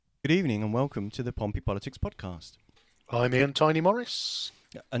Good evening and welcome to the Pompey Politics Podcast. I'm Ian Tiny Morris.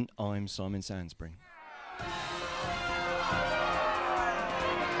 And I'm Simon Sainsbury.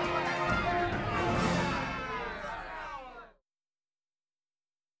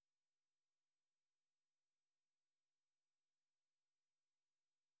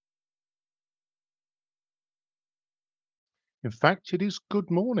 In fact, it is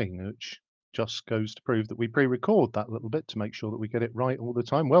good morning, which just goes to prove that we pre-record that little bit to make sure that we get it right all the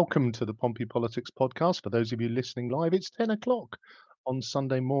time. Welcome to the Pompey Politics Podcast. For those of you listening live, it's 10 o'clock on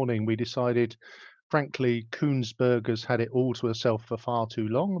Sunday morning. We decided, frankly, Koonsberg has had it all to herself for far too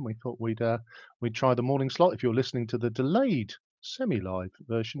long, and we thought we'd try the morning slot. If you're listening to the delayed semi-live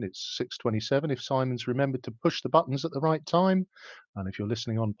version, it's 6:27 if Simon's remembered to push the buttons at the right time. And if you're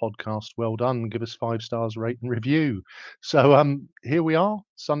listening on podcast, well done. Give us 5 stars, rate and review. So here we are,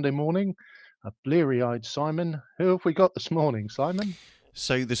 Sunday morning. A bleary-eyed Simon. Who have we got this morning, Simon?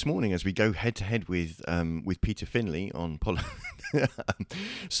 So this morning, as we go head to head with Peter Finlay on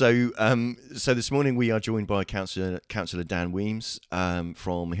so this morning we are joined by Cllr Dan Wemyss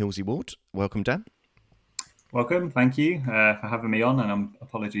from Hilsea Ward. Welcome, Dan. Welcome, thank you for having me on, and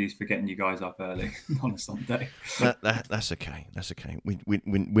apologies for getting you guys up early on a Sunday. That's okay. That's okay.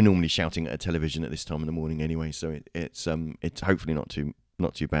 We're normally shouting at a television at this time in the morning anyway, so it's hopefully not too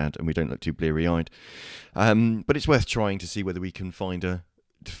bad, and we don't look too bleary-eyed. But it's worth trying to see whether we can find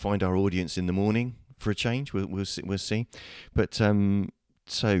our audience in the morning for a change. We'll see. But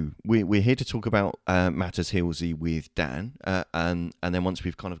so we're here to talk about matters Hilsea with Dan, and then once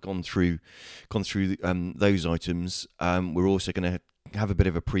we've kind of gone through those items, we're also going to have a bit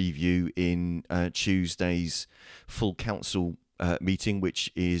of a preview in Tuesday's full council meeting,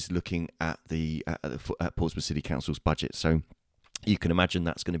 which is looking at the Portsmouth City Council's budget. So you can imagine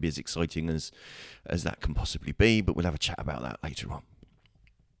that's going to be as exciting as that can possibly be. But we'll have a chat about that later on.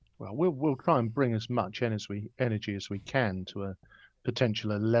 Well, we'll try and bring as much energy as we can to a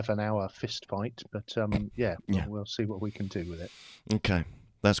potential 11-hour fist fight, but we'll see what we can do with it. Okay,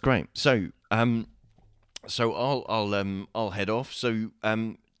 that's great. So I'll head off. So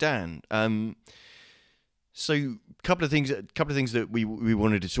Dan, so couple of things that we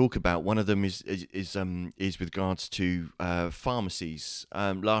wanted to talk about. One of them is with regards to pharmacies.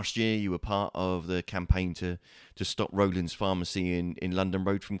 Last year you were part of the campaign to stop Rowland's Pharmacy in London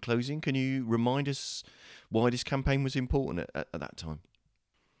Road from closing. Can you remind us why this campaign was important at that time?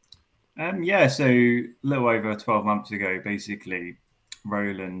 So a little over 12 months ago, basically,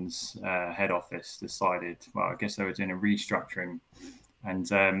 Rowland's head office decided, well, I guess they were doing a restructuring, and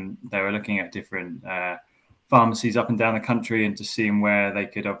they were looking at different pharmacies up and down the country and just seeing where they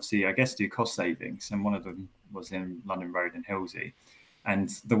could obviously, I guess, do cost savings. And one of them was in London Road in Hilsea. And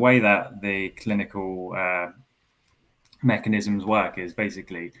the way that the clinical mechanisms work is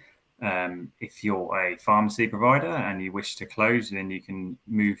basically if you're a pharmacy provider and you wish to close, then you can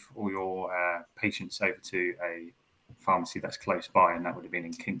move all your patients over to a pharmacy that's close by, and that would have been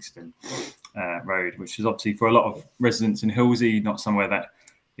in Kingston Road, which is obviously for a lot of residents in Hilsea not somewhere that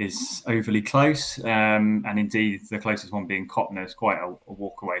is overly close, and indeed the closest one being Cotton is quite a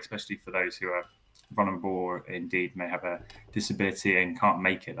walk away, especially for those who are vulnerable or indeed may have a disability and can't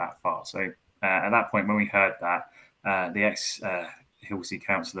make it that far. So at that point, when we heard that, the ex-Hilsea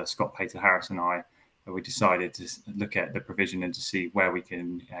councillor Scott Pater-Harris and I, we decided to look at the provision and to see where we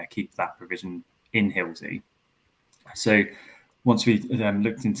can keep that provision in Hilsea. So once we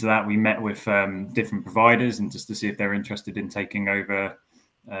looked into that, we met with different providers and just to see if they're interested in taking over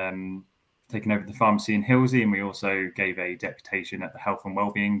the pharmacy in Hilsea, and we also gave a deputation at the Health and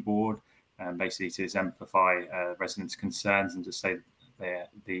Wellbeing Board, basically to exemplify residents' concerns and to say that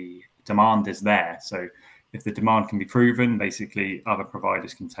the demand is there. So if the demand can be proven, basically other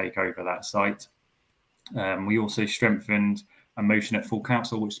providers can take over that site. We also strengthened a motion at full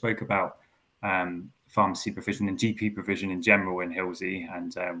council which spoke about pharmacy provision and GP provision in general in Hilsea,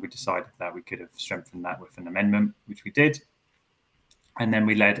 and we decided that we could have strengthened that with an amendment, which we did. And then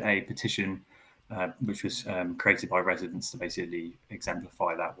we led a petition which was created by residents to basically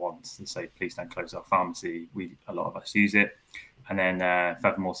exemplify that once, to say, please don't close our pharmacy. A lot of us use it. And then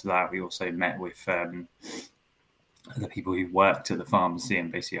furthermore to that, we also met with the people who worked at the pharmacy and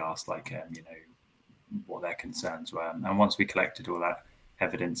basically asked, what their concerns were. And once we collected all that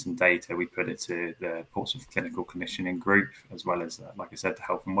evidence and data, we put it to the Portsmouth Clinical Commissioning Group, as well as, like I said, the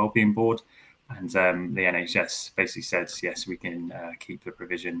Health and Wellbeing Board. And the NHS basically said, yes, we can keep the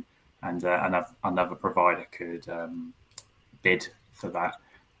provision, and another provider could bid for that.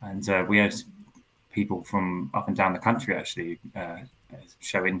 And we had people from up and down the country actually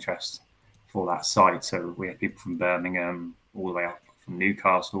show interest for that site. So we had people from Birmingham all the way up from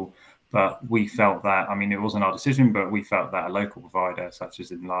Newcastle. But we felt that, I mean, it wasn't our decision, but we felt that a local provider such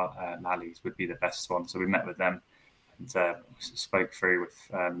as in Lally's would be the best one. So we met with them and spoke through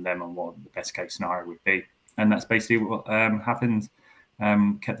with them on what the best case scenario would be. And that's basically what happened.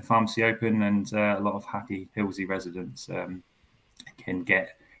 Kept the pharmacy open, and a lot of happy Hilsea residents can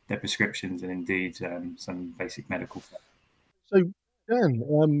get their prescriptions and indeed some basic medical care. So,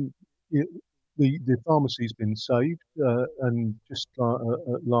 Dan, the pharmacy's been saved, and just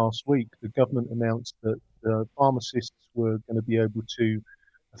last week, the government announced that pharmacists were going to be able to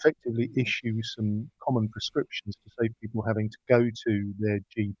effectively issue some common prescriptions to save people having to go to their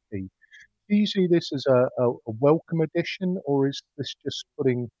GP. Do you see this as a welcome addition, or is this just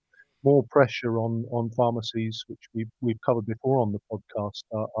putting more pressure on pharmacies, which we've covered before on the podcast,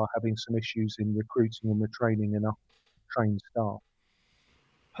 are having some issues in recruiting and retraining enough trained staff?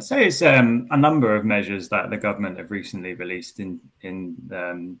 I'd say it's a number of measures that the government have recently released in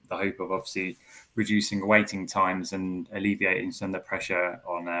the hope of obviously reducing waiting times and alleviating some of the pressure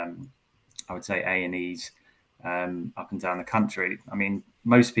on, I would say, A&Es up and down the country. I mean,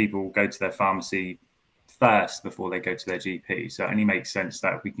 most people go to their pharmacy first before they go to their GP. So it only makes sense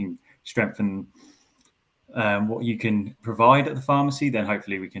that we can strengthen what you can provide at the pharmacy, then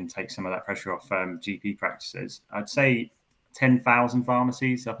hopefully we can take some of that pressure off GP practices. I'd say 10,000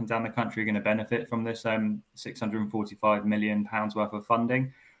 pharmacies up and down the country are going to benefit from this £645 million worth of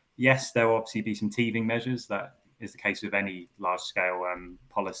funding. Yes, there will obviously be some teething measures. That is the case with any large-scale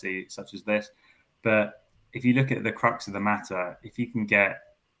policy such as this. But if you look at the crux of the matter, if you can get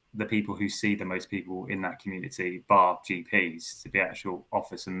the people who see the most people in that community, bar GPs, to be actual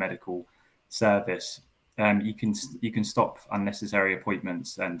office and medical service, you can stop unnecessary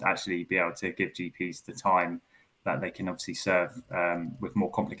appointments and actually be able to give GPs the time that they can obviously serve with more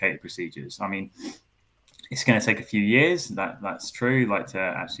complicated procedures. I mean, it's going to take a few years. That's true, like to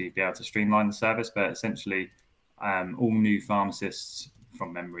actually be able to streamline the service, but essentially all new pharmacists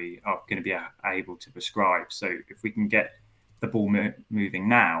from memory are going to be able to prescribe. So if we can get the ball moving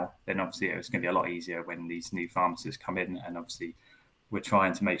now, then obviously it's going to be a lot easier when these new pharmacists come in. And obviously we're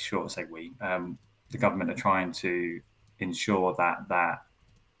trying to make sure, the government are trying to ensure that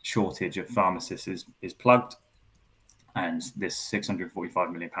shortage of pharmacists is plugged. And this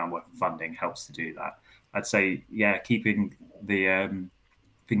 £645 million worth of funding helps to do that. I'd say, keeping the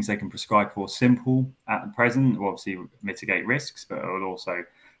things they can prescribe for simple at the present will obviously mitigate risks, but it will also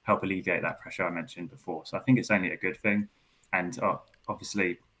help alleviate that pressure I mentioned before. So I think it's only a good thing. And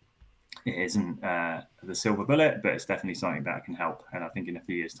obviously, it isn't the silver bullet, but it's definitely something that can help. And I think in a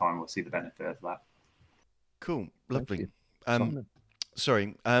few years' time, we'll see the benefit of that. Cool. Lovely.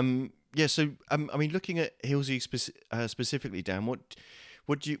 Sorry. So I mean, looking at Hilsea specifically, Dan,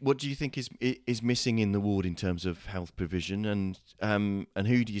 what do you think is missing in the ward in terms of health provision, and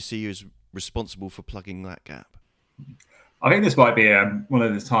who do you see as responsible for plugging that gap? I think this might be one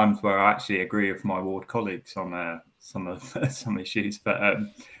of the times where I actually agree with my ward colleagues on some issues, but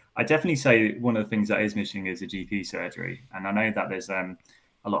I definitely say one of the things that is missing is a GP surgery, and I know that there's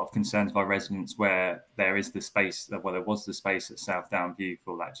a lot of concerns by residents where there was the space at South Downview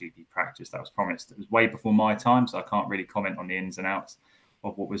for that GP practice that was promised. It was way before my time, so I can't really comment on the ins and outs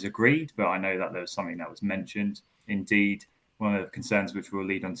of what was agreed, but I know that there was something that was mentioned. Indeed, one of the concerns which we'll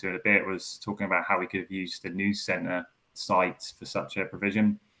lead on to in a bit was talking about how we could have used the news centre sites for such a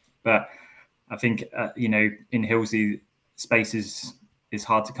provision. But I think, in Hilsea, spaces is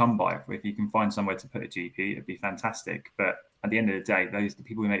hard to come by. If you can find somewhere to put a GP, it'd be fantastic. But at the end of the day, the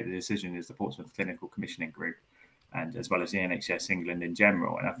people who make the decision is the Portsmouth Clinical Commissioning Group, and as well as the NHS England in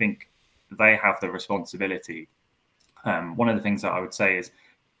general. And I think they have the responsibility. One of the things that I would say is,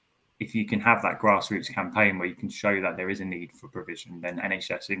 if you can have that grassroots campaign where you can show that there is a need for provision, then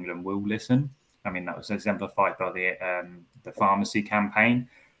NHS England will listen. I mean, that was exemplified by the pharmacy campaign.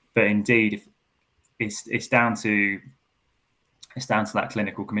 But indeed, if it's down to that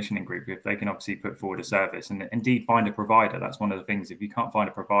clinical commissioning group, if they can obviously put forward a service and indeed find a provider. That's one of the things. If you can't find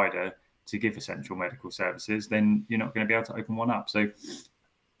a provider to give essential medical services, then you're not going to be able to open one up. So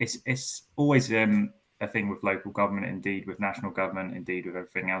it's always a thing with local government, indeed with national government, indeed with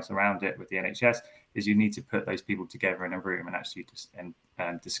everything else around it, with the NHS, is you need to put those people together in a room and actually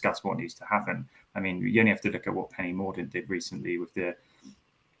discuss what needs to happen. I mean, you only have to look at what Penny Mordaunt did recently with the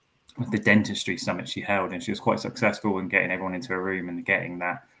dentistry summit she held, and she was quite successful in getting everyone into a room and getting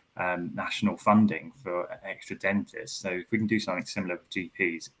that national funding for extra dentists. So if we can do something similar with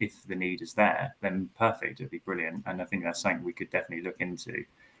GPs, if the need is there, then perfect, it'd be brilliant. And I think that's something we could definitely look into.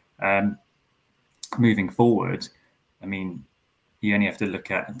 Moving forward, I mean, you only have to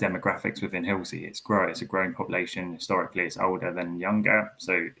look at demographics within Hilsea. It's a growing population. Historically, it's older than younger.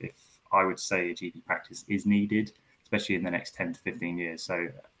 So if I would say a GP practice is needed, especially in the next 10 to 15 years. So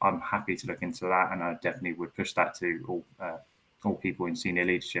I'm happy to look into that, and I definitely would push that to all people in senior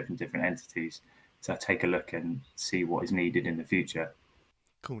leadership and different entities to take a look and see what is needed in the future.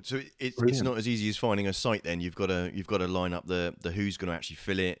 Cool. So it's not as easy as finding a site. Then you've got to line up the who's going to actually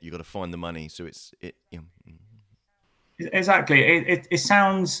fill it. You've got to find the money. So Exactly. It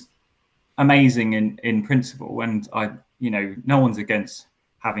sounds amazing in principle, and no one's against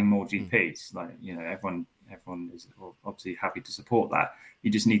having more GPs. Like, everyone is obviously happy to support that.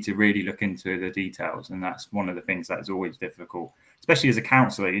 You just need to really look into the details, and that's one of the things that is always difficult, especially as a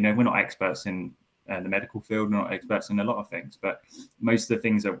counsellor. We're not experts in the medical field, we're not experts in a lot of things, but most of the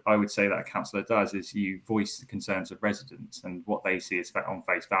things that I would say that a counsellor does is you voice the concerns of residents, and what they see is on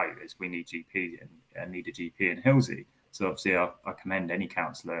face value is we need GP and need a GP in Hilsea. So obviously I commend any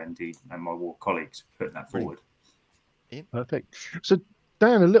counsellor, indeed, and my ward colleagues putting that forward. Perfect. So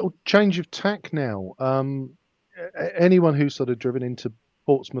Dan, a little change of tack now. Anyone who's sort of driven into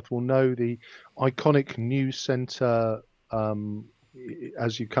Portsmouth will know the iconic news centre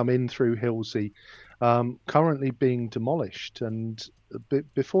as you come in through Hilsea, currently being demolished. And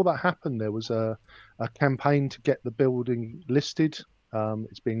before that happened, there was a campaign to get the building listed.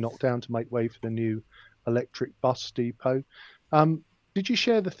 It's being knocked down to make way for the new electric bus depot. Did you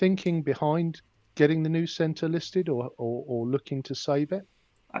share the thinking behind getting the news centre listed or looking to save it?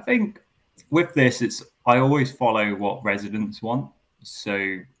 I think with this, I always follow what residents want.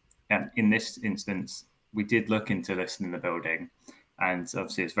 So in this instance, we did look into listing the building, and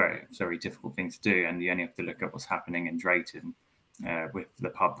obviously it's a very difficult thing to do, and you only have to look at what's happening in Drayton with the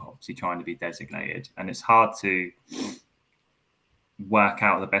pub obviously trying to be designated, and it's hard to work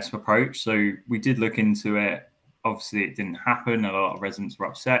out the best approach. So we did look into it. Obviously it didn't happen. A lot of residents were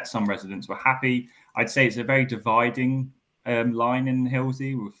upset. Some residents were happy. I'd say it's a very dividing line in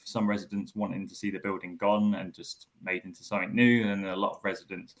Hilsea, with some residents wanting to see the building gone and just made into something new, and a lot of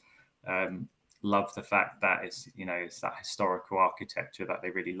residents love the fact that it's that historical architecture that they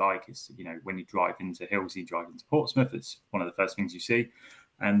really like. It's when you drive into Hilsea, drive into Portsmouth, it's one of the first things you see.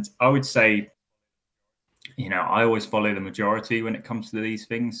 And I would say, I always follow the majority when it comes to these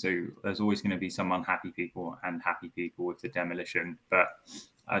things. So there's always going to be some unhappy people and happy people with the demolition. But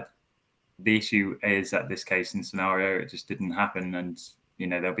the issue is that this case and scenario, it just didn't happen. And,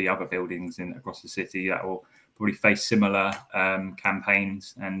 there'll be other buildings across the city that will probably face similar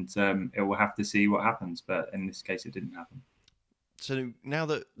campaigns, and it will have to see what happens. But in this case, it didn't happen. So now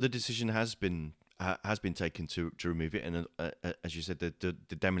that the decision has been taken to remove it, and as you said, the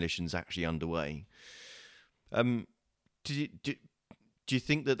demolition's actually underway. Do you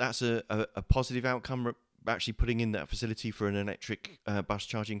think that that's a positive outcome, actually putting in that facility for an electric bus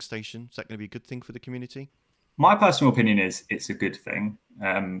charging station? Is that going to be a good thing for the community? My personal opinion is it's a good thing.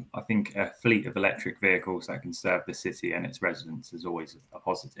 I think a fleet of electric vehicles that can serve the city and its residents is always a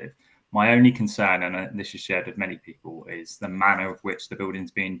positive. My only concern, and this is shared with many people, is the manner of which the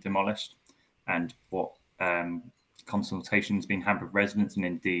building's being demolished, and what consultation's been had with residents, and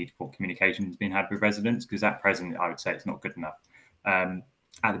indeed what communication's been had with residents, because at present I would say it's not good enough.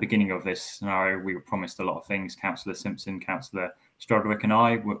 At the beginning of this scenario, we were promised a lot of things. Councillor Simpson, Councillor Strodwick and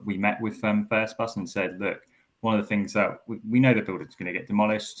I, we met with First Bus and said, look, one of the things that we know the building's going to get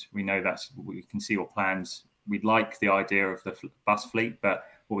demolished. We know we can see your plans. We'd like the idea of the bus fleet, but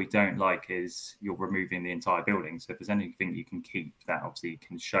what we don't like is you're removing the entire building. So if there's anything you can keep that obviously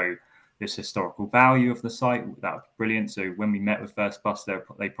can show this historical value of the site, that would be brilliant. So when we met with First Bus,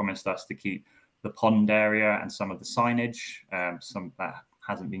 they promised us to keep the pond area and some of the signage, some that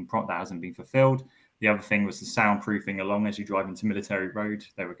hasn't been fulfilled. The other thing was the soundproofing along as you drive into Military Road.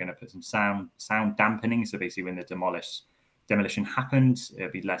 They were going to put some sound dampening. So basically when the demolition happened,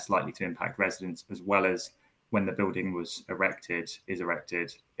 it'd be less likely to impact residents, as well as when the building is erected,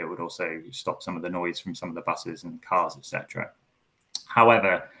 it would also stop some of the noise from some of the buses and cars, etc.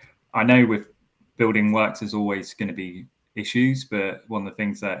 However, I know with building works, there's always going to be issues, but one of the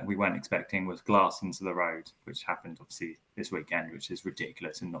things that we weren't expecting was glass into the road, which happened obviously this weekend, which is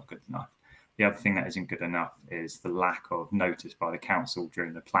ridiculous and not good enough. The other thing that isn't good enough is the lack of notice by the council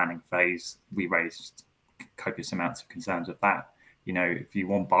during the planning phase. We raised copious amounts of concerns with that. If you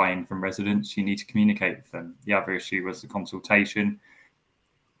want buy-in from residents, you need to communicate with them. The other issue was the consultation.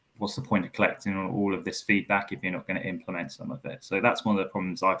 What's the point of collecting all of this feedback if you're not going to implement some of it? So that's one of the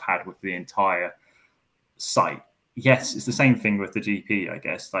problems I've had with the entire site. Yes, it's the same thing with the GP, I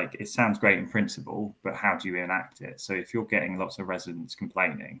guess. Like, it sounds great in principle, but how do you enact it? So if you're getting lots of residents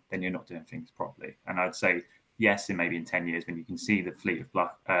complaining, then you're not doing things properly. And I'd say yes, it may be in 10 years when you can see the fleet of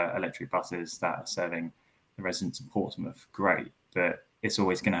electric buses that are serving the residents of Portsmouth, great. But it's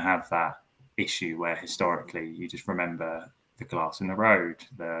always going to have that issue where historically you just remember the glass in the road,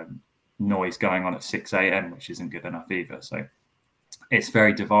 the noise going on at 6 a.m., which isn't good enough either. So it's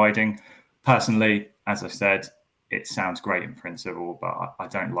very dividing. Personally, as I said, it sounds great in principle, but I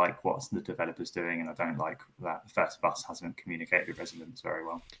don't like what the developer's doing, and I don't like that the first bus hasn't communicated with residents very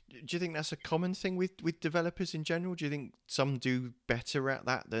well. Do you think that's a common thing with developers in general? Do you think some do better at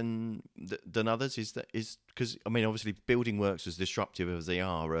that than others? Is because I mean, obviously, building works, as disruptive as they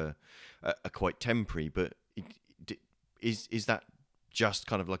are quite temporary. But is that just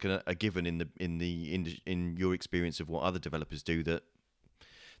kind of like a given in your experience of what other developers do, that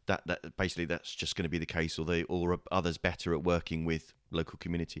basically that's just going to be the case, or are others better at working with local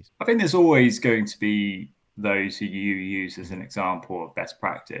communities? I think there's always going to be those who you use as an example of best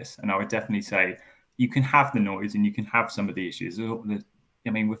practice, and I would definitely say you can have the noise and you can have some of the issues. I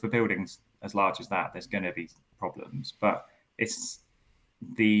mean, with the buildings as large as that, there's going to be problems, but it's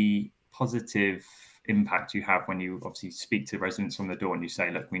the positive impact you have when you obviously speak to residents from the door and you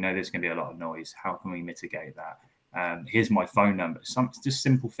say, look, we know there's going to be a lot of noise. How can we mitigate that? Here's my phone number. Some just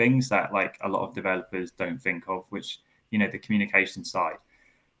simple things that like a lot of developers don't think of, which, you know, the communication side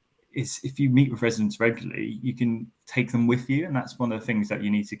is, if you meet with residents regularly, you can take them with you. And that's one of the things that you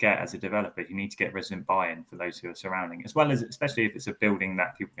need to get as a developer. You need to get resident buy-in for those who are surrounding, as well as, especially if it's a building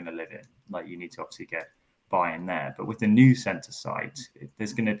that people are going to live in, like you need to obviously get buy-in there. But with the new centre site,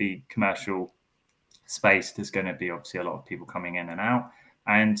 there's going to be commercial space. There's going to be obviously a lot of people coming in and out.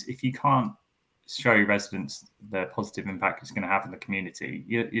 And if you can't show residents the positive impact it's going to have on the community,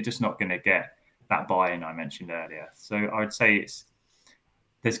 you're just not going to get that buy-in I mentioned earlier. So I would say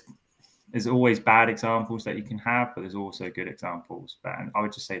there's always bad examples that you can have, but there's also good examples. And I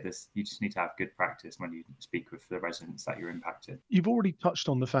would just say this: you just need to have good practice when you speak with the residents that you're impacting. You've already touched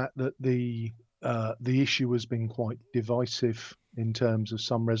on the fact that the issue has been quite divisive in terms of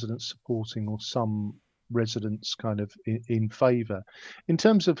some residents supporting or some residents kind of in favour. In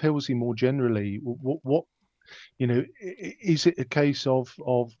terms of Hilsea more generally, what you know, is it a case of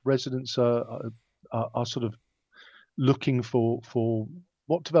residents are sort of looking for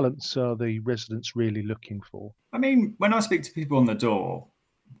what developments are the residents really looking for? I mean, when I speak to people on the door,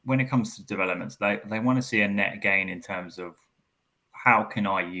 when it comes to developments, they want to see a net gain in terms of how can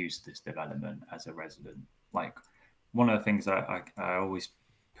I use this development as a resident. Like, one of the things I always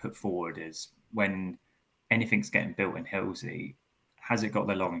put forward is, when anything's getting built in Hilsea, has it got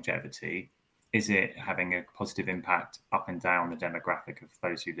the longevity? Is it having a positive impact up and down the demographic of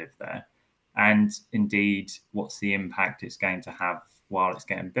those who live there? And indeed, what's the impact it's going to have while it's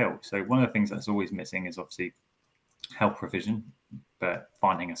getting built? So one of the things that's always missing is obviously health provision, but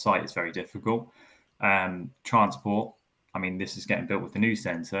finding a site is very difficult. Transport, I mean, this is getting built with the new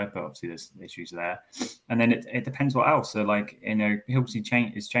centre, but obviously there's issues there. And then it depends what else. So, like, you know,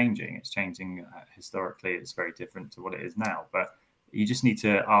 Hilsea is changing. It's changing historically. It's very different to what it is now. But you just need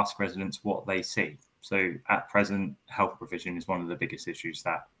to ask residents what they see. So at present, health provision is one of the biggest issues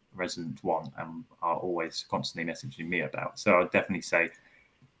that residents want and are always constantly messaging me about. So I'd definitely say,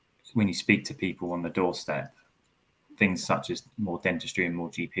 when you speak to people on the doorstep, things such as more dentistry and more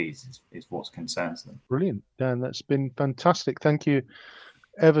GPs is what concerns them. Brilliant, Dan. That's been fantastic. Thank you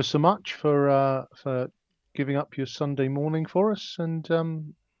ever so much for giving up your Sunday morning for us. And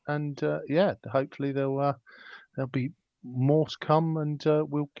yeah, hopefully there'll be more to come, and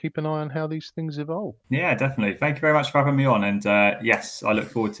we'll keep an eye on how these things evolve. Yeah, definitely. Thank you very much for having me on. And yes, I look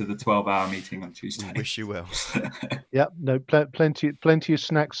forward to the 12-hour meeting on Tuesday. Wish you well. Yeah, no, plenty of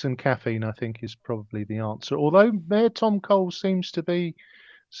snacks and caffeine, I think, is probably the answer. Although Mayor Tom Cole seems to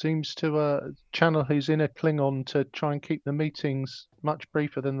channel his inner Klingon to try and keep the meetings much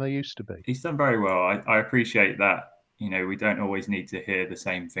briefer than they used to be. He's done very well. I appreciate that. You know, we don't always need to hear the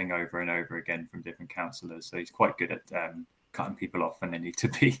same thing over and over again from different councillors. So he's quite good at cutting people off when they need to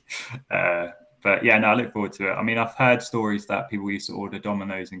be. But yeah, no, I look forward to it. I mean, I've heard stories that people used to order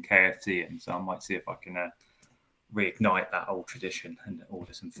Domino's and KFC, and so I might see if I can reignite that old tradition and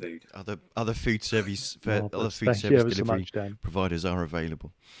order some food. Other food service delivery providers are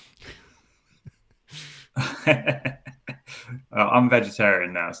available. I'm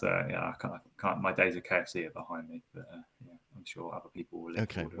vegetarian now, so yeah, I can't. My days of KFC are behind me, but yeah, I'm sure other people will.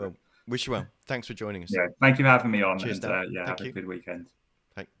 Okay, well, wish you well. Thanks for joining us. Yeah, thank you for having me on. Cheers, and Dan. yeah, have a good weekend.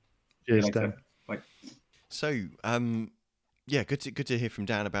 Cheers, Dan. Bye. So, yeah, good to hear from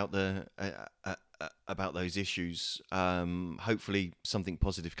Dan about about those issues. Hopefully, something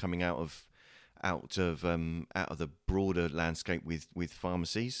positive coming out of the broader landscape with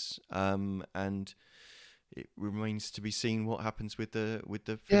pharmacies. And it remains to be seen what happens with the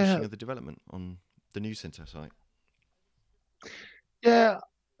Yeah, finishing of the development on the news centre site. yeah,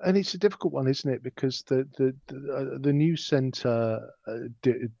 and it's a difficult one, isn't it? Because the news centre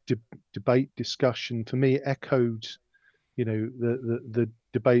debate discussion for me echoed, the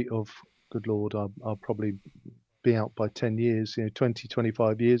debate of, good Lord, I'll probably be out by 10 years, 20,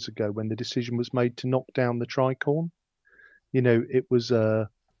 25 years ago, when the decision was made to knock down the tricorn. It was a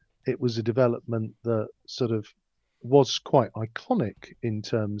development that sort of was quite iconic in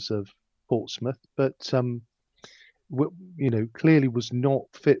terms of Portsmouth, but clearly was not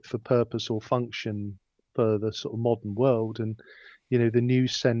fit for purpose or function for the sort of modern world. And the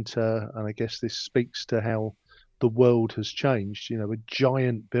news centre, and I guess this speaks to how the world has changed. A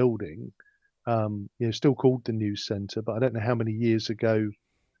giant building, still called the news centre, but I don't know how many years ago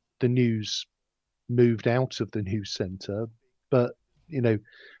the news moved out of the news centre. But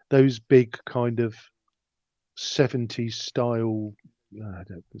those big kind of 70s style, I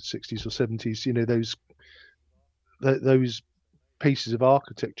don't know, 60s or 70s, those pieces of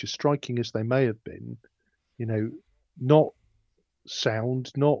architecture, striking as they may have been, not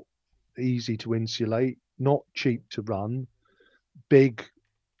sound, not easy to insulate, not cheap to run, big,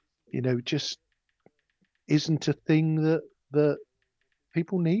 just isn't a thing that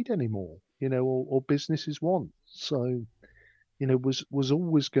people need anymore, or businesses want. So, was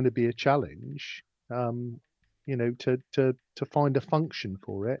always going to be a challenge, to find a function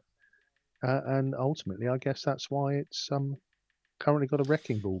for it. And ultimately, I guess that's why it's currently got a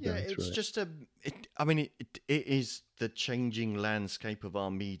wrecking ball Yeah, going it's through it. just it is the changing landscape of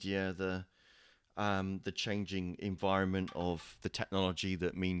our media, the changing environment of the technology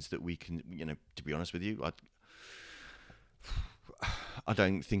that means that we can, to be honest with you, I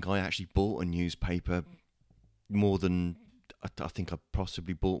don't think I actually bought a newspaper more than I think I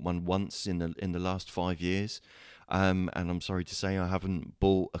possibly bought one once in the last 5 years, and I'm sorry to say I haven't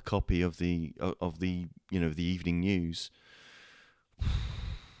bought a copy of the the evening news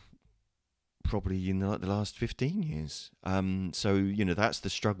probably in the last 15 years. So that's the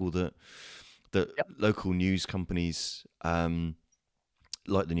struggle that Yep. local news companies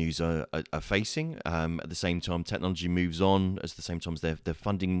like the news are facing. At the same time, technology moves on. At the same time, as they're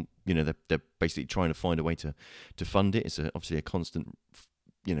funding, they're basically trying to find a way to fund it. It's obviously a constant.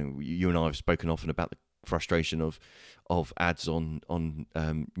 You and I have spoken often about the frustration of ads on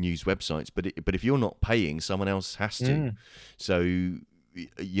news websites, but if you're not paying, someone else has to. So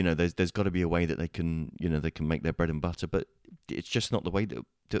there's got to be a way that they can make their bread and butter, but it's just not the way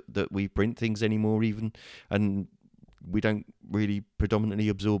that we print things anymore. Even and we don't really predominantly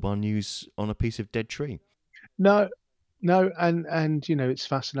absorb our news on a piece of dead tree. No, no, and it's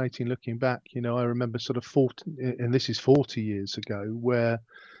fascinating looking back. I remember sort of 40, and this is 40 years ago, where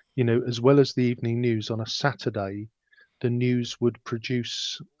as well as the evening news on a Saturday, the news would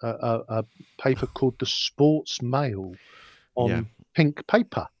produce a paper called the Sports Mail Yeah, on pink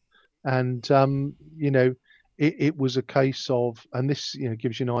paper, and it was a case of, and this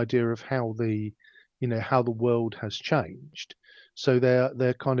gives you an idea of how the world has changed. So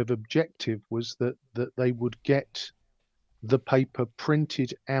their kind of objective was that they would get the paper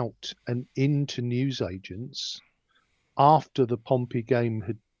printed out and into newsagents after the Pompey game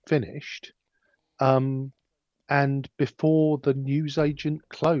had finished, um, and before the newsagent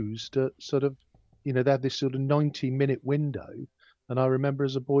closed at sort of, they had this sort of 90-minute window. And I remember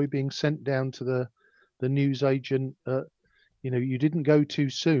as a boy being sent down to the newsagent. You didn't go too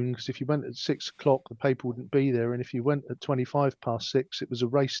soon, because if you went at 6 o'clock, the paper wouldn't be there. And if you went at 25 past 6, it was a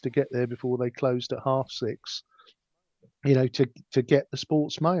race to get there before they closed at 6:30, to get the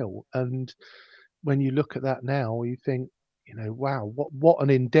Sports Mail. And when you look at that now, you think, wow, what an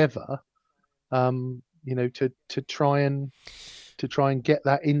endeavour, to try and get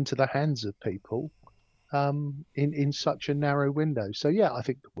that into the hands of people, in such a narrow window. So yeah, I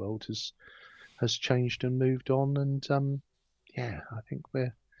think the world has changed and moved on, and yeah, I think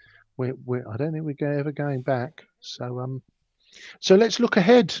I don't think we're ever going back. So let's look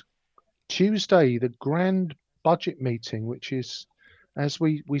ahead. Tuesday, the grand budget meeting, which is, as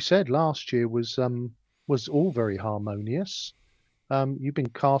we said last year, was all very harmonious. You've been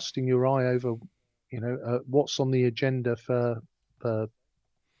casting your eye over, what's on the agenda for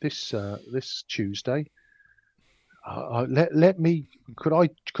this Tuesday. Let me. Could I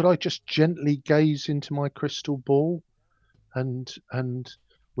just gently gaze into my crystal ball, and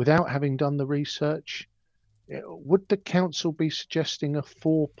without having done the research, would the council be suggesting a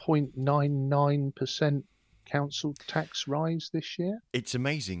 4.99% council tax rise this year? It's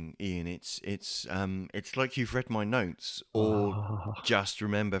amazing, Ian. It's like you've read my notes, or Ah, just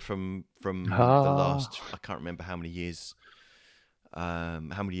remember from the ah, last. I can't remember how many years. How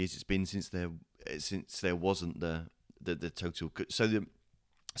many years it's been since there wasn't the total. So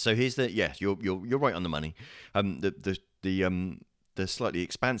here's the you're right on the money. The slightly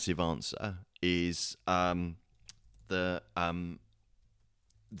expansive answer is the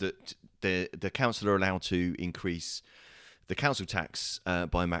that the council are allowed to increase the council tax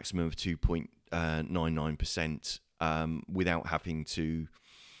by a maximum of 2.99% without having to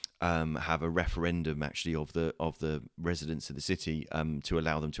have a referendum actually of the residents of the city to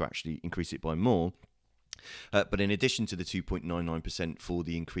allow them to actually increase it by more. But in addition to the 2.99% for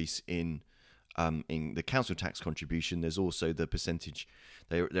the increase in the council tax contribution, there's also the percentage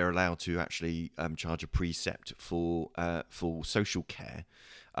they're allowed to actually charge a precept for social care,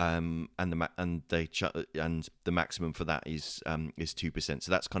 and the maximum for that is 2%.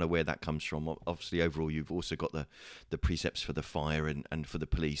 So that's kind of where that comes from. Obviously, overall, you've also got the precepts for the fire and for the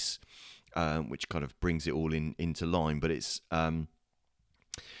police, which kind of brings it all into line. But it's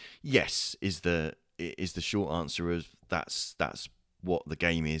yes is the short answer. Of that's what the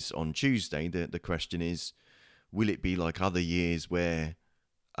game is on Tuesday. The question is, will it be like other years where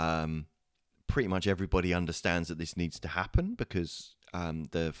pretty much everybody understands that this needs to happen because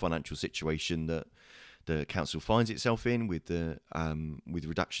the financial situation that the council finds itself in, with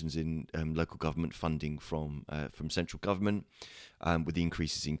reductions in local government funding from central government, with the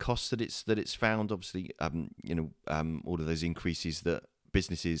increases in costs that it's found, obviously, all of those increases that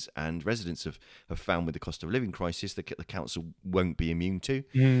businesses and residents have found with the cost of living crisis, the council won't be immune to.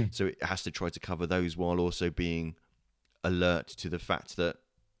 So it has to try to cover those while also being alert to the fact that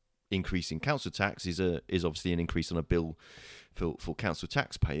increasing council tax is obviously an increase on a bill for council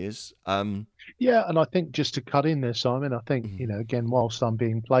taxpayers. Yeah, and I think just to cut in there, Simon, I think, again, whilst I'm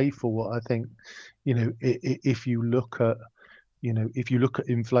being playful, I think, if you look at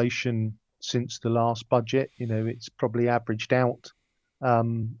inflation since the last budget, it's probably averaged out,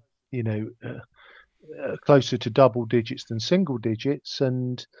 closer to double digits than single digits.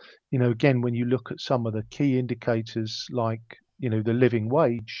 And, again, when you look at some of the key indicators like, the living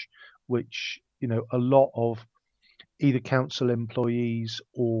wage, which, a lot of either council employees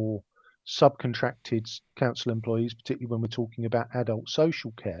or subcontracted council employees, particularly when we're talking about adult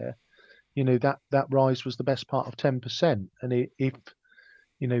social care, that rise was the best part of 10%. And if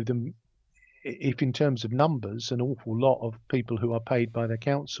in terms of numbers, an awful lot of people who are paid by the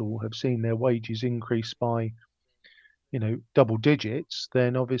council have seen their wages increase by, double digits,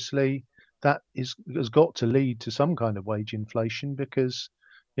 then obviously that has got to lead to some kind of wage inflation, because,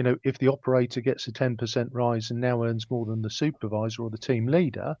 if the operator gets a 10% rise and now earns more than the supervisor or the team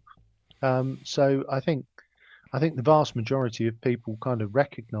leader, so I think the vast majority of people kind of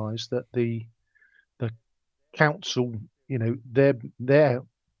recognise that the council, their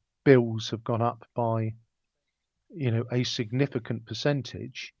bills have gone up by, a significant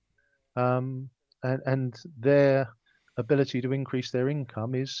percentage, and their ability to increase their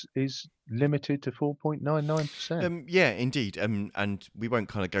income is limited to 4.99%. Yeah, indeed. And we won't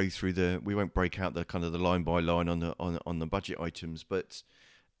kind of we won't break out the kind of the line by line on the budget items, but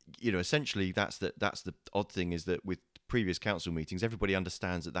essentially that's the odd thing, is that with previous council meetings, everybody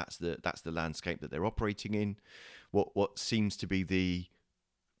understands that that's the landscape that they're operating in. What seems to be the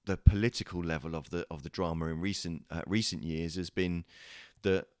political level of the drama in recent years has been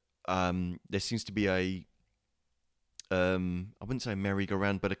that there seems to be I wouldn't say a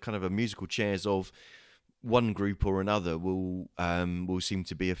merry-go-round, but a kind of a musical chairs of one group or another will seem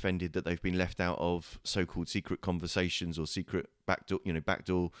to be offended that they've been left out of so-called secret conversations or secret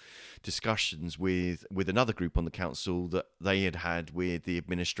backdoor discussions with another group on the council that they had with the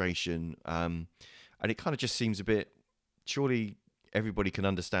administration, and it kind of just seems a bit. Surely everybody can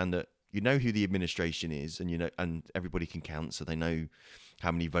understand that who the administration is, and and everybody can count, so they know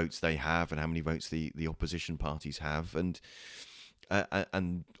how many votes they have and how many votes the opposition parties have, and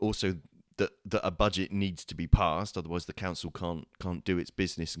also that a budget needs to be passed, otherwise the council can't do its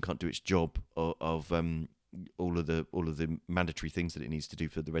business and can't do its job of all of the mandatory things that it needs to do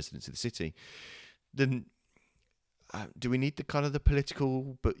for the residents of the city. Then do we need the kind of the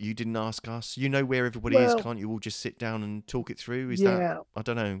political, but you didn't ask us? Where everybody is, can't you all just sit down and talk it through? Is that, I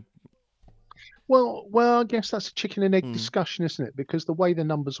don't know. Well, I guess that's a chicken and egg discussion, isn't it? Because the way the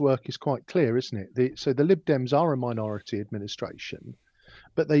numbers work is quite clear, isn't it? So the Lib Dems are a minority administration,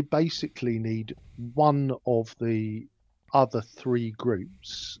 but they basically need one of the other three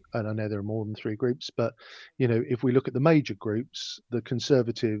groups, and I know there are more than three groups, but if we look at the major groups, the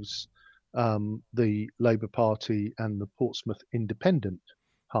Conservatives, the Labour Party and the Portsmouth Independent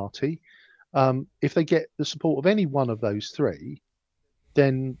Party, if they get the support of any one of those three,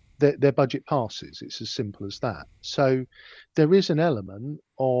 then their budget passes. It's as simple as that. So there is an element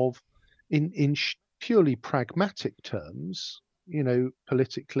of, in purely pragmatic terms,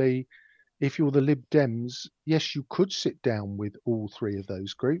 politically, if you're the Lib Dems, yes, you could sit down with all three of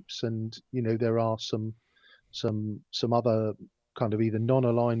those groups, and there are some other kind of either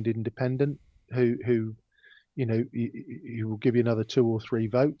non-aligned independent who will give you another 2 or 3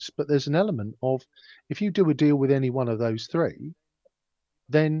 votes. But there's an element of, if you do a deal with any one of those three,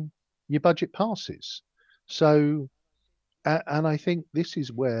 then your budget passes. So, and I think this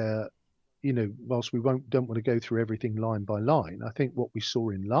is where, whilst we don't want to go through everything line by line, I think what we saw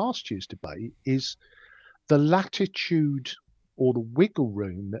in last year's debate is the latitude or the wiggle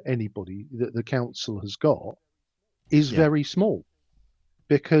room that the council has got is very small,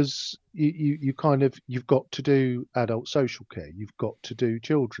 because you've got to do adult social care, you've got to do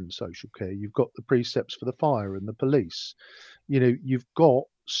children's social care, you've got the precepts for the fire and the police, you've got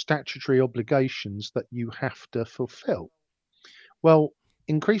statutory obligations that you have to fulfill. Well,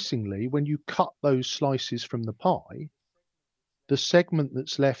 increasingly, when you cut those slices from the pie, the segment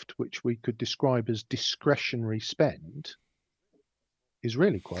that's left, which we could describe as discretionary spend, is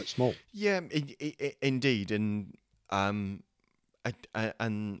really quite small. Yeah, indeed, and I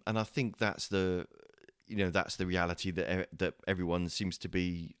think that's the reality that everyone seems to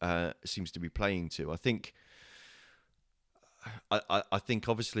be playing to. I think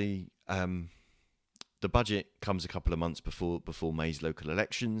obviously the budget comes a couple of months before May's local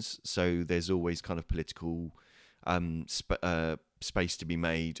elections, so there's always kind of political space to be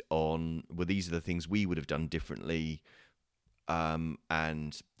made on, well, these are the things we would have done differently,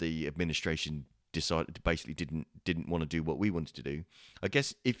 and the administration basically didn't want to do what we wanted to do. I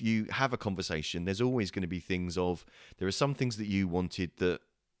guess if you have a conversation, there's always going to be things of, there are some things that you wanted that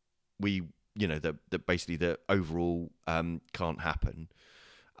we, that basically that overall can't happen,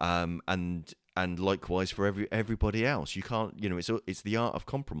 and likewise for everybody else. You can't, it's the art of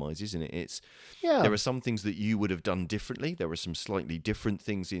compromise, isn't it? There are some things that you would have done differently. There are some slightly different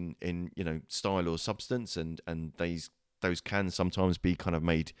things in style or substance, and those can sometimes be kind of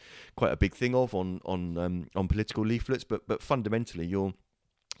made quite a big thing of on political leaflets, but fundamentally you're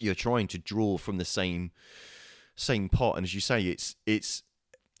trying to draw from the same pot, and as you say, it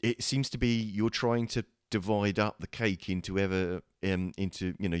seems to be you're trying to divide up the cake into you're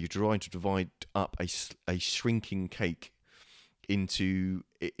trying to divide up a shrinking cake into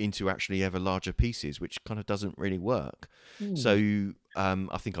actually ever larger pieces, which kind of doesn't really work. So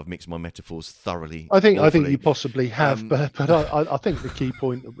I think I've mixed my metaphors thoroughly. I think you possibly have, but I think the key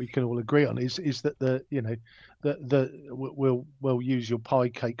point that we can all agree on is that we'll use your pie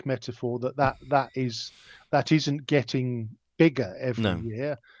cake metaphor, that isn't getting bigger every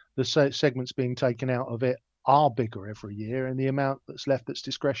year. The segments being taken out of it are bigger every year, and the amount that's left that's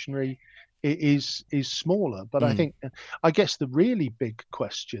discretionary is smaller. But I guess the really big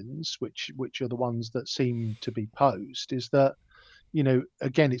questions, which are the ones that seem to be posed, is that,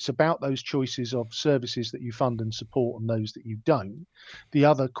 again, it's about those choices of services that you fund and support and those that you don't. The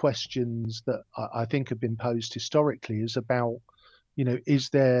other questions that I think have been posed historically is about, is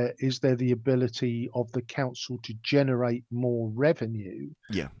there the ability of the council to generate more revenue?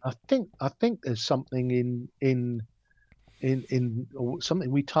 Yeah, I think there's something in or something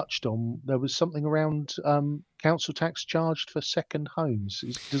we touched on. There was something around council tax charged for second homes.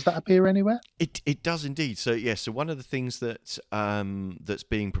 Does that appear anywhere? It does indeed. So so one of the things that that's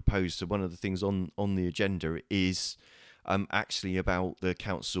being proposed, so one of the things on the agenda is actually about the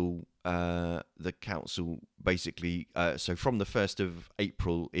council. The council basically, so from the 1st of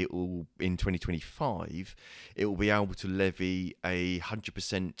April, in 2025, it will be able to levy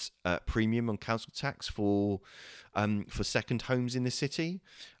 100% premium on council tax for second homes in the city,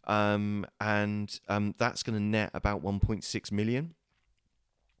 and that's going to net about 1.6 million.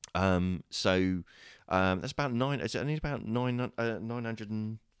 So that's about it's only about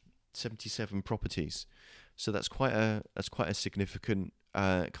 977 properties. So that's quite a significant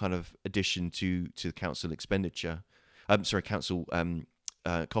kind of addition to the council expenditure. Council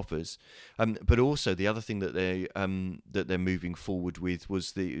coffers. But also the other thing that they're moving forward with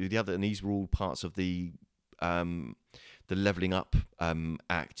was the other, and these were all parts of the Levelling Up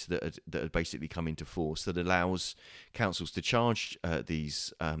Act that had basically come into force, that allows councils to charge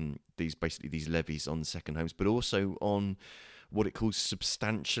these levies on second homes, but also on what it calls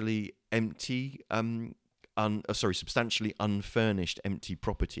substantially unfurnished empty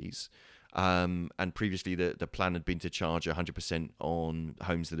properties. And previously the plan had been to charge 100% on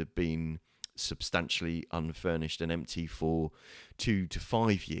homes that had been substantially unfurnished and empty for 2 to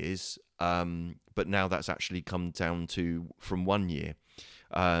 5 years, but now that's actually come down to from 1 year,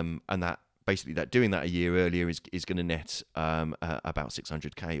 and that basically that doing that a year earlier is going to net about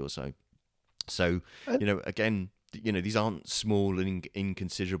 600k or so. So again, these aren't small and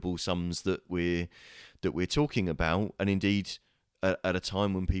inconsiderable sums that we're talking about, and indeed at a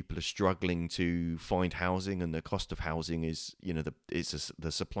time when people are struggling to find housing, and the cost of housing is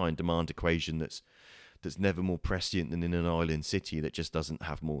the supply and demand equation that's never more prescient than in an island city that just doesn't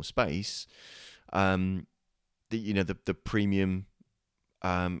have more space. The premium,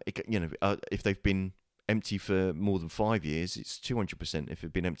 if they've been empty for more than 5 years, it's 200%. If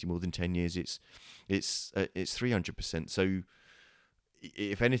they've been empty more than 10 years, it's 300%. So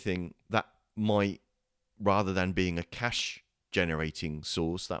if anything, that might, rather than being a cash generating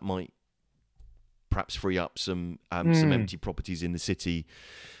source, that might perhaps free up some empty properties in the city.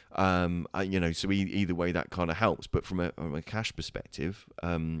 So either way that kind of helps. But from a cash perspective,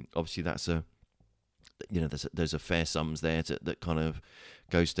 obviously that's there's a fair sums there that kind of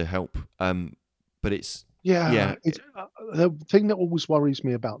goes to help. But it's it's the thing that always worries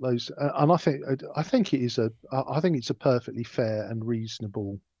me about those, and I think it's a perfectly fair and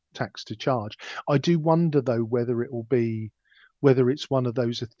reasonable tax to charge. I do wonder though whether it's one of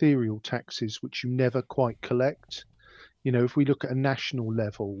those ethereal taxes which you never quite collect. If we look at a national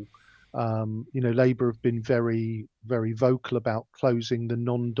level, Labour have been very, very vocal about closing the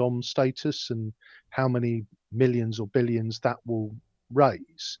non-dom status and how many millions or billions that will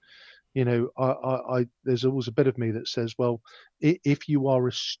raise. There's always a bit of me that says, well, if you are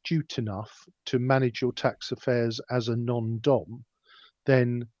astute enough to manage your tax affairs as a non-dom,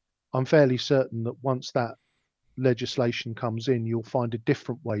 then I'm fairly certain that once that legislation comes in, you'll find a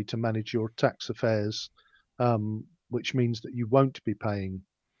different way to manage your tax affairs, which means that you won't be paying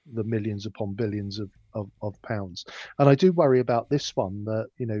the millions upon billions of pounds. And I do worry about this one, that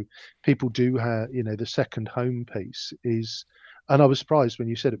people do have, the second home piece is, and I was surprised when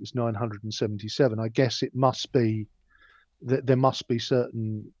you said it was 977. I guess it must be that there must be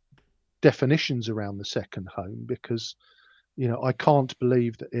certain definitions around the second home, because I can't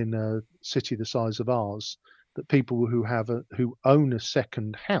believe that in a city the size of ours, that people who own a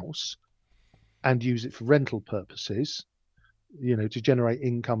second house and use it for rental purposes, to generate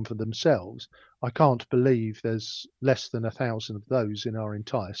income for themselves, I can't believe there's less than 1,000 of those in our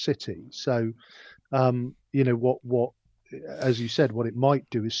entire city. So, what as you said, what it might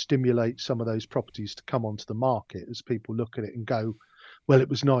do is stimulate some of those properties to come onto the market as people look at it and go, well, it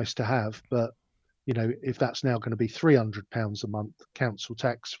was nice to have, but if that's now going to be £300 a month council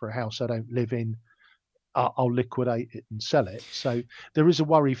tax for a house I don't live in, I'll liquidate it and sell it. So there is a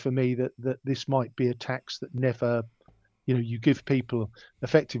worry for me that this might be a tax that never, you give people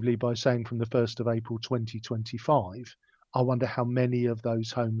effectively by saying from the 1st of April 2025, I wonder how many of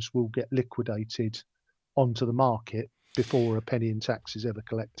those homes will get liquidated onto the market before a penny in tax is ever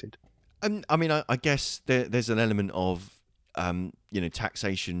collected. I guess there's an element of,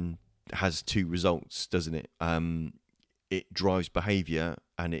 taxation has two results, doesn't it? It drives behaviour,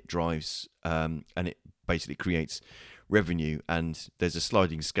 and it drives, and it basically creates revenue. And there's a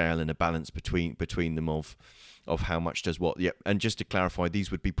sliding scale and a balance between them of how much does what. Yeah. And just to clarify,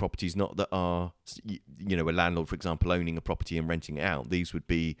 these would be properties not that are, a landlord, for example, owning a property and renting it out. These would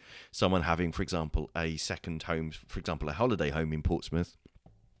be someone having, for example, a second home, for example, a holiday home in Portsmouth.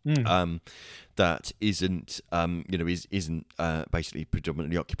 That isn't basically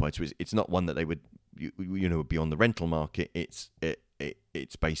predominantly occupied. So it's not one that they would would be on the rental market.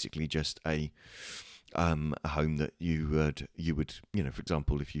 It's basically just a home that you would for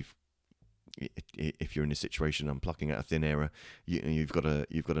example, if you're in a situation, I'm plucking out a thin air, you've got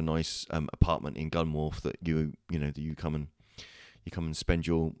a nice apartment in Gunwharf that you come and spend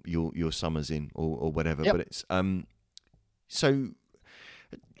your summers in or whatever. Yep. But it's so.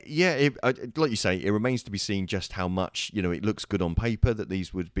 Yeah, like you say, it remains to be seen just how much. It looks good on paper that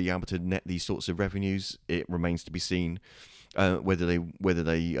these would be able to net these sorts of revenues. It remains to be seen whether they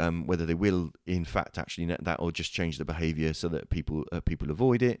will in fact actually net that, or just change the behaviour so that people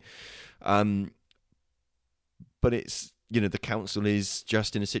avoid it. But it's the council is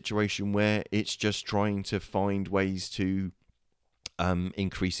just in a situation where it's just trying to find ways to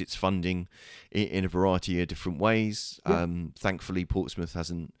increase its funding in a variety of different ways. Yeah. Thankfully, Portsmouth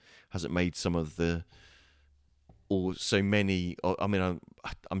hasn't made some of the, or so many. I mean,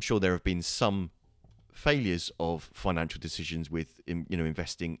 I'm sure there have been some failures of financial decisions with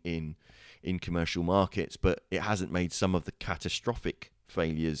investing in commercial markets, but it hasn't made some of the catastrophic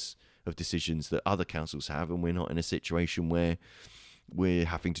failures of decisions that other councils have, and we're not in a situation where we're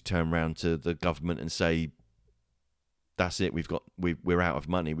having to turn around to the government and say, that's it. We're out of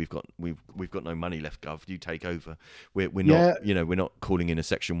money. We've got no money left, Gov. You take over. We're Yeah. not we're not calling in a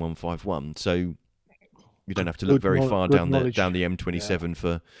Section 151. So you don't have to Good look very far down the knowledge. M27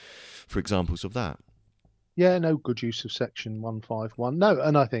 for examples of that. Yeah, no, good use of Section 151. No,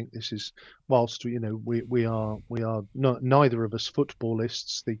 and I think this is, whilst we are not, neither of us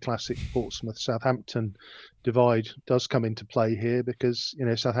footballists. The classic Portsmouth Southampton divide does come into play here, because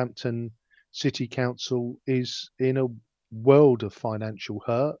Southampton City Council is in a world of financial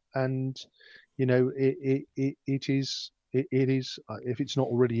hurt, and it is if it's not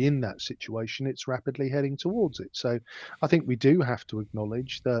already in that situation, it's rapidly heading towards it. So I think we do have to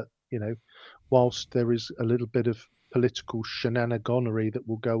acknowledge that whilst there is a little bit of political shenaniganery that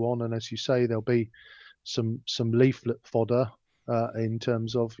will go on, and as you say, there'll be some leaflet fodder in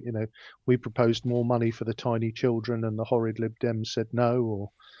terms of we proposed more money for the tiny children and the horrid Lib Dems said no,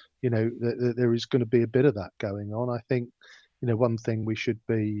 or there is going to be a bit of that going on. I think one thing we should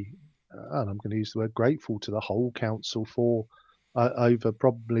be, and I'm going to use the word grateful to the whole council for over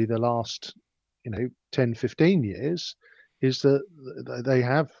probably the last 10, 15 years, is that they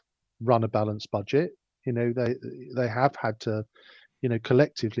have run a balanced budget. They have had to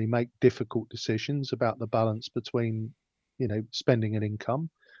collectively make difficult decisions about the balance between spending and income,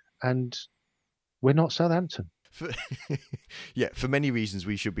 and we're not Southampton. For many reasons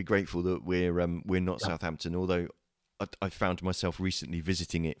we should be grateful that we're not Southampton, although I found myself recently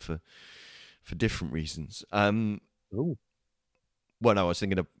visiting it for different reasons. Well, no, I was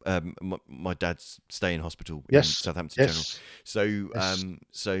thinking of my dad's stay in hospital in Southampton General. So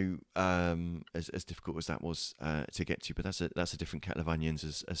as difficult as that was to get to, but that's a different kettle of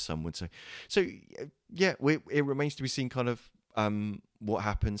onions, as some would say. So yeah, it remains to be seen kind of what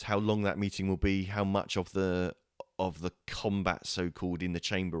happens, how long that meeting will be, how much of the combat, so-called, in the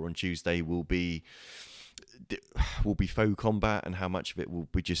chamber on Tuesday will be faux combat, and how much of it will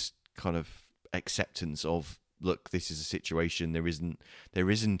be just kind of acceptance of, look, this is a situation. There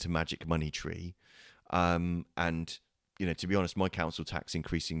isn't a magic money tree, and to be honest, my council tax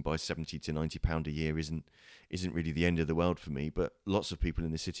increasing by £70 to £90 a year isn't really the end of the world for me. But lots of people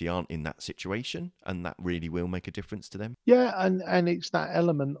in the city aren't in that situation, and that really will make a difference to them. Yeah, and it's that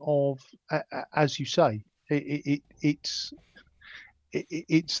element of, as you say, it's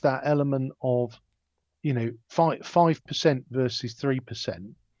that element of 5% versus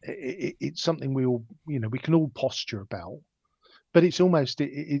 3%. It's something we all we can all posture about, but it's almost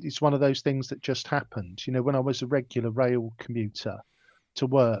it's one of those things that just happened. When I was a regular rail commuter to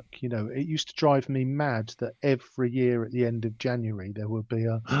work, it used to drive me mad that every year at the end of January there would be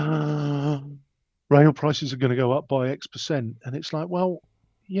a rail prices are going to go up by X%, and it's like, well,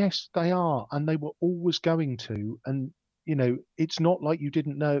 yes, they are, and they were always going to, and it's not like you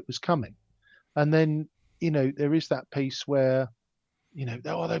didn't know it was coming. And then there is that piece where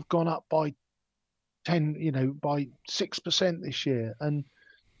they've gone up by 10, by 6% this year. And,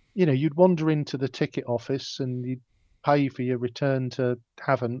 you'd wander into the ticket office and you'd pay for your return to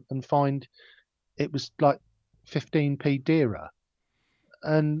Havant and find it was like 15p dearer.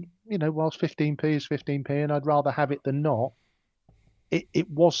 And, whilst 15p is 15p and I'd rather have it than not, it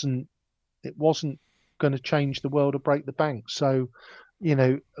wasn't going to change the world or break the bank. So,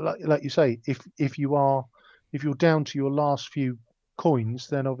 like you say, if you're down to your last few coins,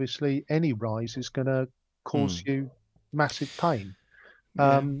 then obviously any rise is going to cause you massive pain.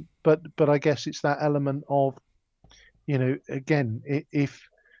 Yeah. But I guess it's that element of, again, if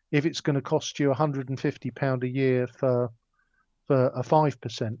it's going to cost you £150 a year for a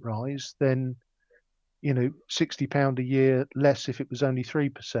 5% rise, then £60 a year less if it was only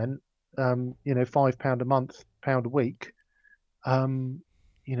 3%. £5 a month, £1 a week.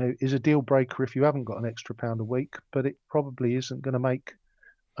 Is a deal breaker if you haven't got an extra £1 a week, but it probably isn't going to make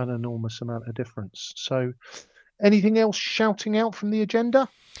an enormous amount of difference. So, anything else shouting out from the agenda,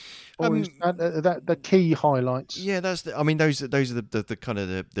 or is that the key highlights? Yeah, those are the kind of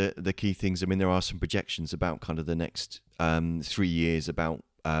the key things. I mean, there are some projections about kind of the next 3 years about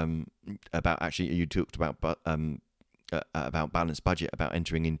actually, you talked about balanced budget, about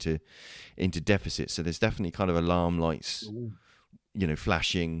entering into deficit. So there's definitely kind of alarm lights. Ooh.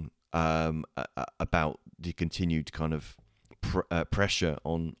 Flashing about the continued kind of pressure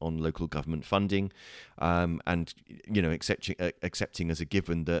on local government funding, and accepting as a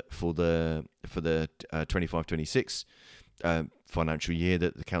given that for the 25-26 financial year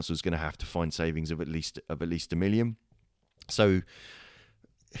that the council is going to have to find savings of at least £1 million. So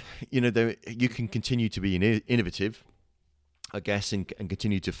you can continue to be innovative, I guess, and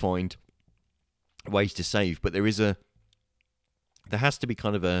continue to find ways to save, but there is a there has to be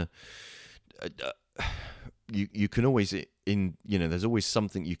kind of a you can always there's always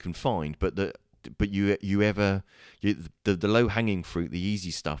something you can find, but the low hanging fruit, the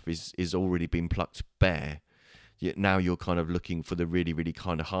easy stuff is already been plucked bare. Yet now you're kind of looking for the really, really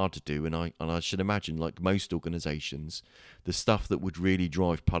kind of hard to do, and I should imagine, like most organisations, the stuff that would really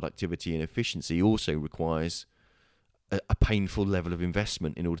drive productivity and efficiency also requires a painful level of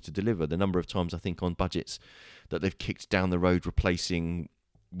investment in order to deliver. The number of times I think on budgets that they've kicked down the road replacing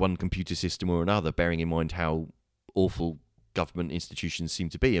one computer system or another, bearing in mind how awful government institutions seem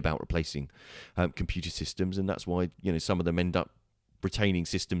to be about replacing computer systems, and that's why some of them end up retaining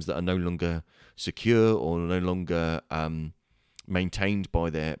systems that are no longer secure or no longer maintained by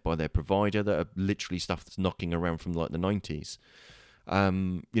their provider, that are literally stuff that's knocking around from like the 90s.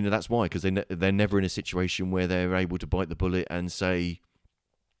 That's why, because they're never in a situation where they're able to bite the bullet and say,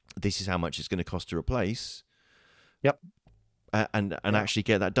 this is how much it's going to cost to replace. Yep. And actually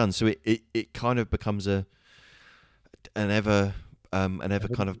get that done. So it kind of becomes an ever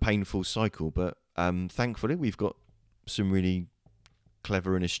kind of painful cycle. But thankfully, we've got some really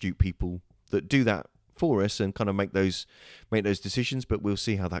clever and astute people that do that for us and kind of make those decisions. But we'll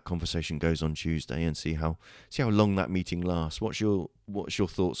see how that conversation goes on Tuesday and see how long that meeting lasts. What's your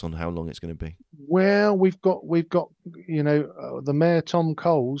thoughts on how long it's going to be? Well, we've got the Mayor Tom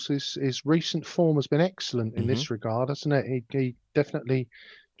Coles. His recent form has been excellent in this regard, hasn't it? He definitely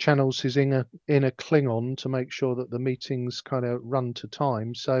channels his inner Klingon to make sure that the meetings kind of run to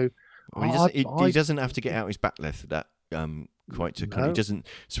time. So he doesn't have to get out his backleth that quite to kind of, he doesn't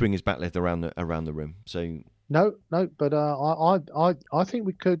swing his backleth around the room. So no, but I think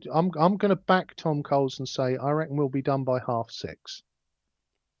we could. I'm going to back Tom Coles and say I reckon we'll be done by 6:30.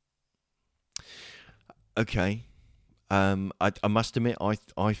 Okay, I must admit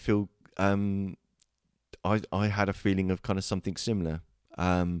I feel I had a feeling of kind of something similar,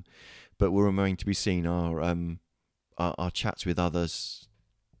 but will remain to be seen. Our chats with others,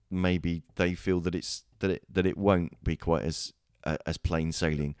 maybe they feel that it won't be quite as plain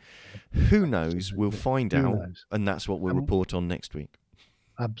sailing. Who knows? We'll find out, and that's what we'll report on next week.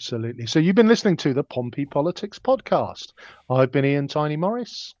 Absolutely. So you've been listening to the Pompey Politics podcast. I've been Ian Tiny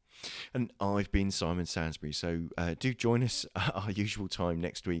Morris. And I've been Simon Sansbury. So do join us at our usual time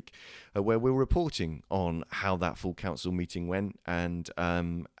next week, where we're reporting on how that full council meeting went and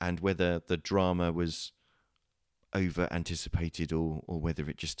whether the drama was over anticipated or whether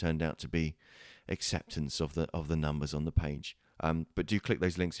it just turned out to be acceptance of the numbers on the page. But do click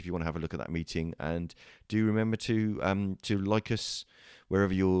those links if you want to have a look at that meeting, and do remember to like us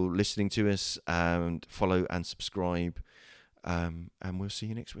wherever you're listening to us, and follow and subscribe. And we'll see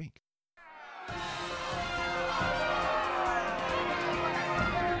you next week.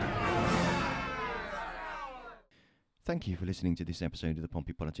 Thank you for listening to this episode of the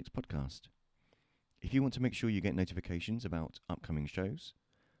Pompey Politics podcast. If you want to make sure you get notifications about upcoming shows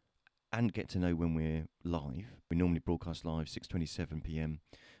and get to know when we're live, we normally broadcast live 6:27 p.m.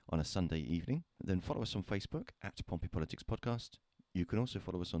 on a Sunday evening, then follow us on Facebook at Pompey Politics Podcast. You can also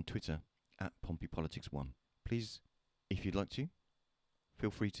follow us on Twitter at Pompey Politics 1. Please, if you'd like to,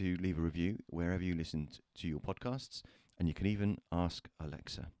 feel free to leave a review wherever you listen to your podcasts, and you can even ask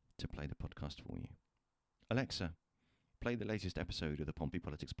Alexa to play the podcast for you. Alexa, play the latest episode of the Pompey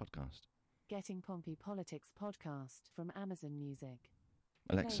Politics podcast. Getting Pompey Politics podcast from Amazon Music.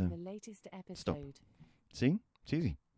 Alexa, playing the latest episode. Stop. See? It's easy.